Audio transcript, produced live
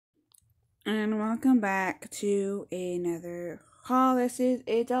And welcome back to another haul. This is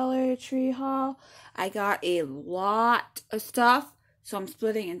a Dollar Tree haul. I got a lot of stuff, so I'm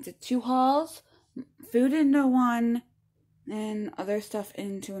splitting into two hauls. Food into one, and other stuff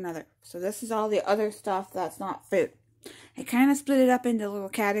into another. So this is all the other stuff that's not food. I kind of split it up into little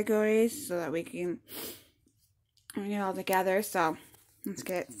categories so that we can bring it all together. So let's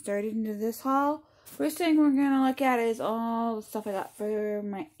get started into this haul. First thing we're going to look at is all the stuff I got for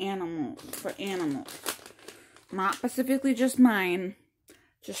my animals. Not specifically just mine.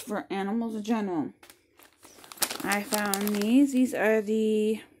 Just for animals in general. I found these. These are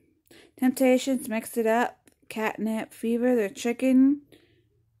the Temptations Mixed It Up Catnip Fever. They're chicken,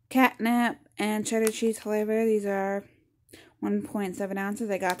 catnip, and cheddar cheese flavor. These are 1.7 ounces.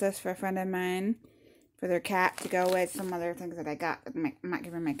 I got this for a friend of mine for their cat to go with some other things that I got that I might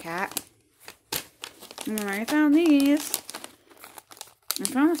give her my cat. And then I found these. I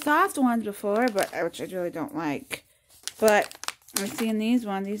found the soft ones before, which I really don't like. But I've seen these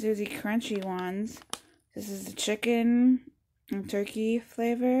ones. These are the crunchy ones. This is the chicken and turkey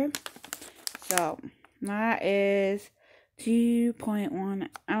flavor. So that is 2.1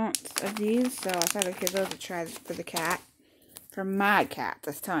 ounce of these. So I thought I'd give those a try for the cat. For my cat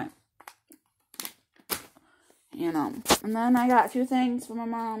this time. And then I got two things for my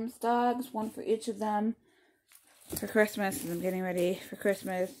mom's dogs, one for each of them for Christmas, as I'm getting ready for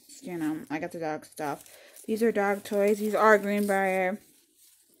Christmas. I got the dog stuff. These are dog toys. These are Greenbrier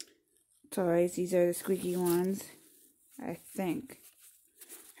toys. These are the squeaky ones, I think.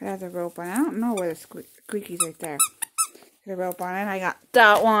 It has a rope on it. I don't know where the squeaky's right there. There's a rope on it. I got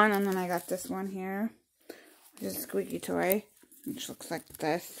that one, and then I got this one here. This is a squeaky toy, which looks like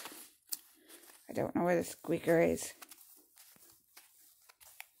this. I don't know where the squeaker is.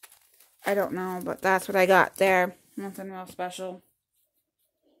 I don't know, but that's what I got there. Nothing real special.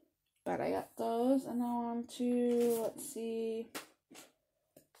 But I got those. And now on to, let's see,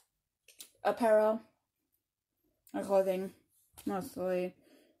 apparel. Or clothing, mostly.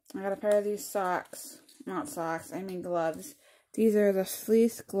 I got a pair of these socks. Not socks, I mean gloves. These are the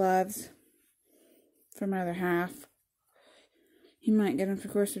fleece gloves for my other half. He might get them for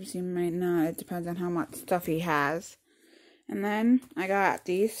Christmas, he might not. It depends on how much stuff he has. And then I got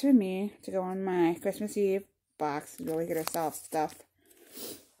these for me to go on my Christmas Eve box. We go get ourselves stuff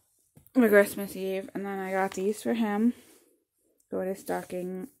for Christmas Eve. And then I got these for him. Go in his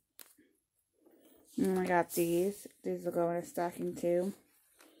stocking. And I got these. These will go in his stocking too.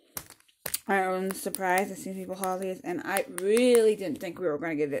 I was surprised to see people haul these. And I really didn't think we were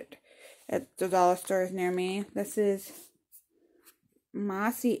going to get it at the dollar stores near me. This is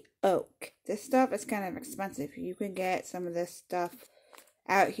Mossy Oak. This stuff is kind of expensive. You can get some of this stuff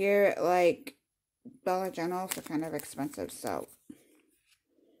out here at like Dollar General for kind of expensive. So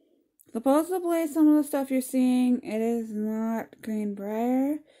supposedly some of the stuff you're seeing, it is not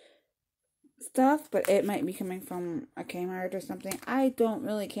Greenbrier stuff, but it might be coming from a Kmart or something. I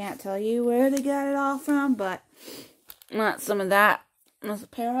can't tell you where they got it all from, but not some of that. That's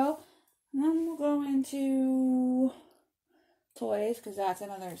apparel. And then we'll go into toys, because that's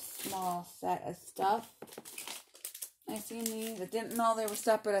another small set of stuff. I seen these. I didn't know they were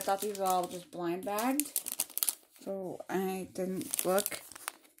separate. I thought these were all just blind bagged. So I didn't look.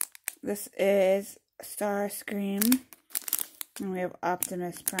 This is Starscream. And we have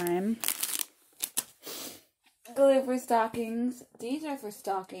Optimus Prime. Glue for stockings. These are for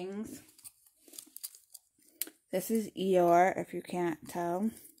stockings. This is Eeyore, if you can't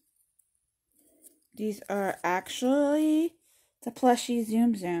tell. These are actually the plushie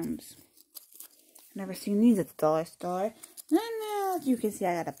Zoom Zooms. Never seen these at the dollar store. And as you can see,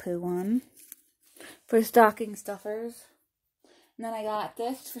 I got a Pooh one for stocking stuffers. And then I got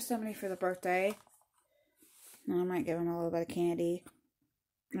this for somebody for the birthday. And I might give him a little bit of candy.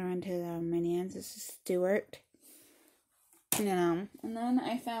 They're into the Minions. This is Stuart. And then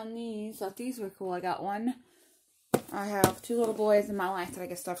I found these. Thought these were cool. I got one. I have two little boys in my life that I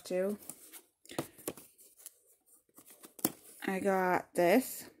get stuff to. I got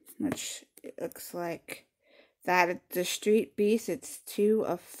this, which looks like that. It's the Street Beast. It's 2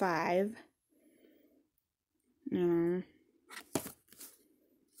 of 5. And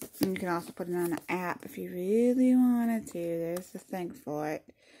you can also put it on an app if you really wanted to. There's the thing for it.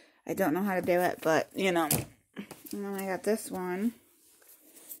 I don't know how to do it, but, And then I got this one,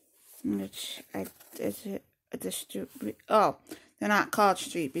 which they're not called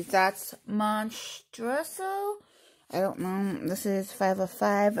Street Beast. That's Monstroso. I don't know. This is 5 of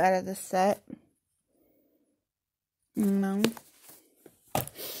 5 out of the set. I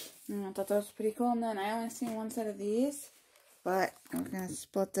thought that was pretty cool. And then I only seen one set of these, but we're gonna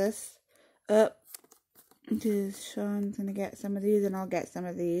split this up because Sean's gonna get some of these and I'll get some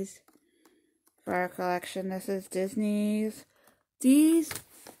of these for our collection. This is Disney's. These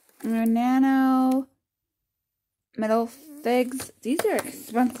are nano metal figs. These are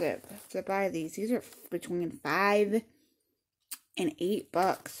expensive to buy these. These are between $5 and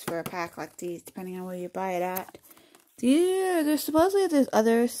 $8 for a pack like these, depending on where you buy it at. There's supposedly there's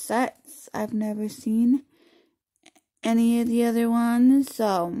other sets. I've never seen any of the other ones,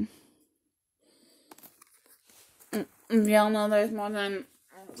 so if y'all know there's more than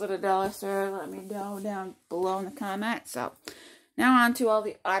a dollar store, let me know down below in the comments. So now on to all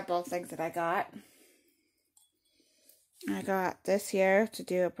the oddball things that I got. I got this here to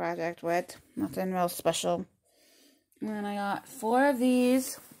do a project with. Nothing real special. And then I got 4 of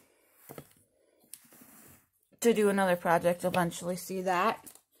these to do another project. Eventually see that.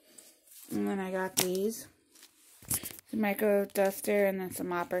 And then I got these. The micro duster and then some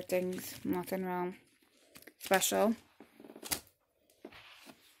mopper things. Nothing real special.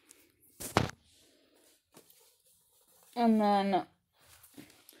 And then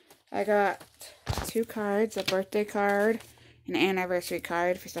I got 2 cards, a birthday card, an anniversary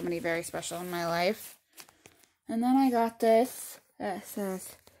card for somebody very special in my life. And then I got this that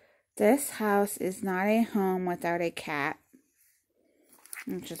says, "This house is not a home without a cat,"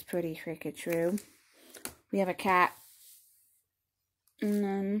 which is pretty freaking true. We have a cat. And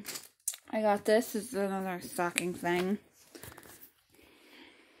then I got this. This is another stocking thing.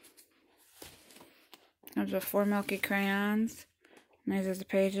 There's the 4 Milky crayons. And these are the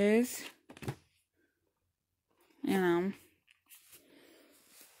pages. You know.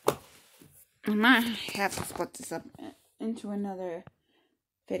 I might have to split this up into another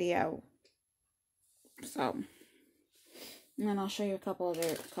video. So, and then I'll show you a couple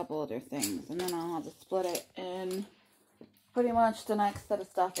other things. And then I'll have to split it in pretty much the next set of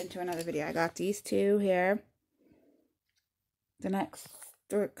stuff into another video. I got these 2 here. The next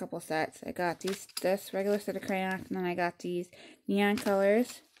couple sets. I got this regular set of crayons, and then I got these neon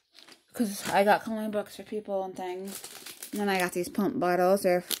colors because I got coloring books for people and things. And then I got these pump bottles.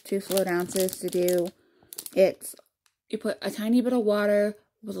 They're 2 fluid ounces to do. You put a tiny bit of water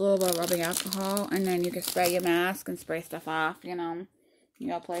with a little bit of rubbing alcohol, and then you can spray your mask and spray stuff off, you know,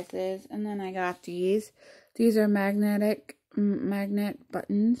 places. And then I got these. These are magnet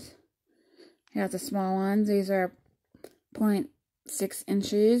buttons. I got the small ones. These are 0.6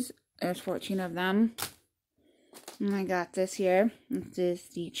 inches. There's 14 of them. And I got this here. This is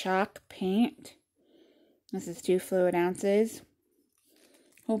the chalk paint. This is 2 fluid ounces.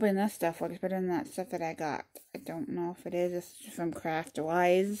 Hoping this stuff looks better than that stuff that I got. I don't know if it is. This is from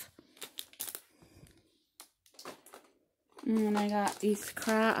Craftwise. And then I got these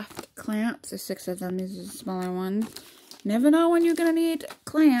craft clamps. There's 6 of them. These are the smaller ones. Never know when you're going to need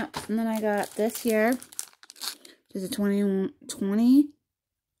clamps. And then I got this here. This is a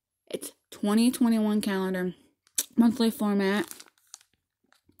 2021 calendar. Monthly format.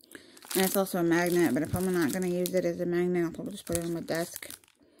 And it's also a magnet, but if I'm not going to use it as a magnet, I'll probably just put it on my desk.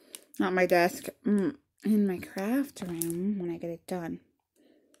 Not my desk. In my craft room when I get it done.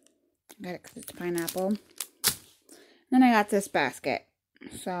 I got it because it's pineapple. Then I got this basket.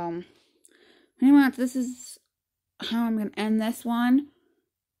 So, anyway, this is how I'm going to end this one.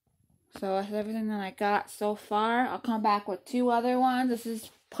 So, that's everything that I got so far. I'll come back with 2 other ones. This is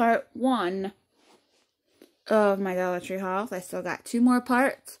part 1 of my Dollar Tree haul. I still got 2 more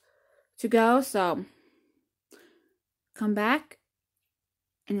parts to go, so come back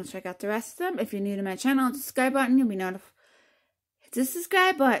and you'll check out the rest of them. If you're new to my channel, hit the subscribe button. You'll be notified. Hit the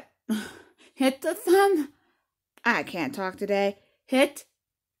subscribe button. Hit the thumb. I can't talk today. Hit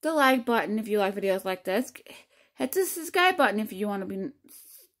the like button if you like videos like this. Hit the subscribe button if you want to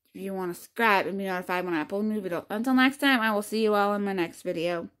subscribe and be notified when I upload a new video. Until next time, I will see you all in my next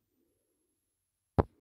video.